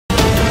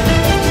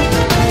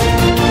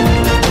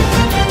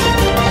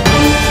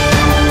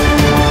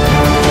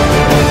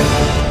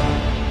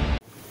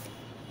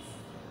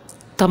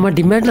తమ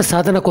డిమాండ్ల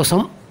సాధన కోసం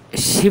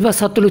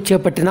శివసత్తులు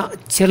చేపట్టిన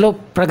చలో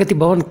ప్రగతి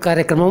భవన్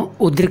కార్యక్రమం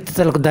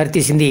ఉద్రిక్తతలకు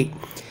దారితీసింది.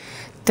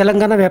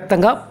 తెలంగాణ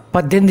వ్యాప్తంగా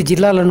 18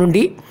 జిల్లాల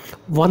నుండి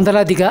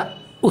వందలాదిగా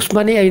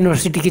ఉస్మానియా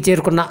యూనివర్సిటీకి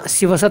చేరుకున్న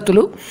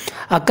శివసత్తులు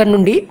అక్కడి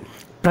నుండి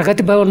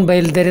ప్రగతి భవన్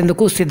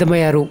బయలుదేరేందుకు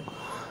సిద్ధమయ్యారు.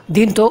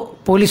 దీంతో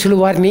పోలీసులు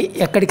వారిని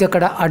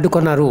ఎక్కడికక్కడ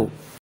అడ్డుకున్నారు.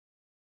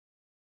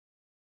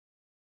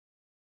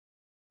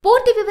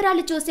 పూర్తి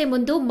వివరాలు చూసే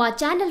ముందు మా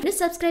ఛానల్ని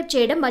సబ్స్క్రైబ్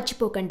చేయడం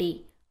మర్చిపోకండి.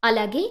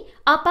 అలాగే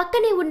ఆ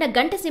పక్కనే ఉన్న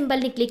గంట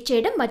సింబల్ని క్లిక్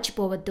చేయడం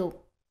మర్చిపోవద్దు.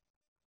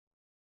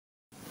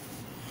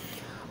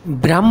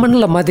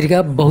 బ్రాహ్మణుల మాదిరిగా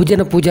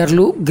బహుజన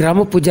పూజారులు, గ్రామ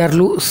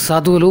పూజారులు,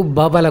 సాధువులు,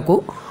 బాబాలకు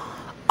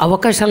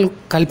అవకాశాలు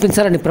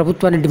కల్పించాలని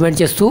ప్రభుత్వాన్ని డిమాండ్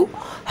చేస్తూ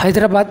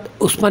Hyderabad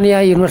Osmania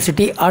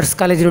university arts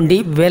college నుండి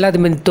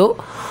వేలాది మందితో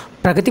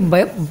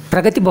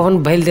ప్రగతి భవన్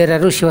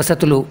బయలుదేరారు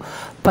శివసత్తులు.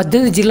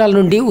 18 జిల్లాల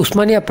నుండి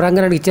ఉస్మానియా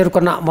ప్రాంగణానికి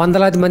చేరుకున్న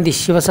వందలాది మంది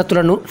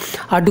శివసత్తులను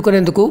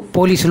అడ్డుకునేందుకు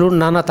పోలీసులు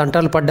నానా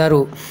తంటాలు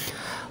పడ్డారు.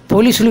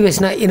 పోలీసులు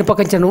వేసిన ఇనుప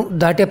కంచెను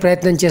దాటే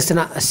ప్రయత్నం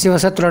చేస్తున్న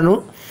శివసత్తులను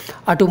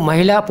అటు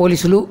మహిళా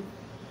పోలీసులు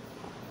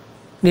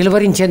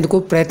నిలువరించేందుకు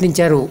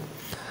ప్రయత్నించారు.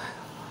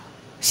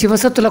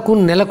 శివసత్తులకు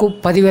నెలకు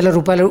 10,000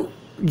 రూపాయలు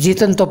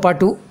జీతంతో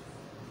పాటు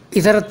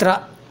ఇతరత్ర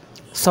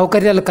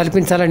సౌకర్యాలు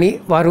కల్పించాలని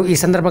వారు ఈ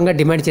సందర్భంగా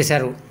డిమాండ్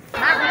చేశారు.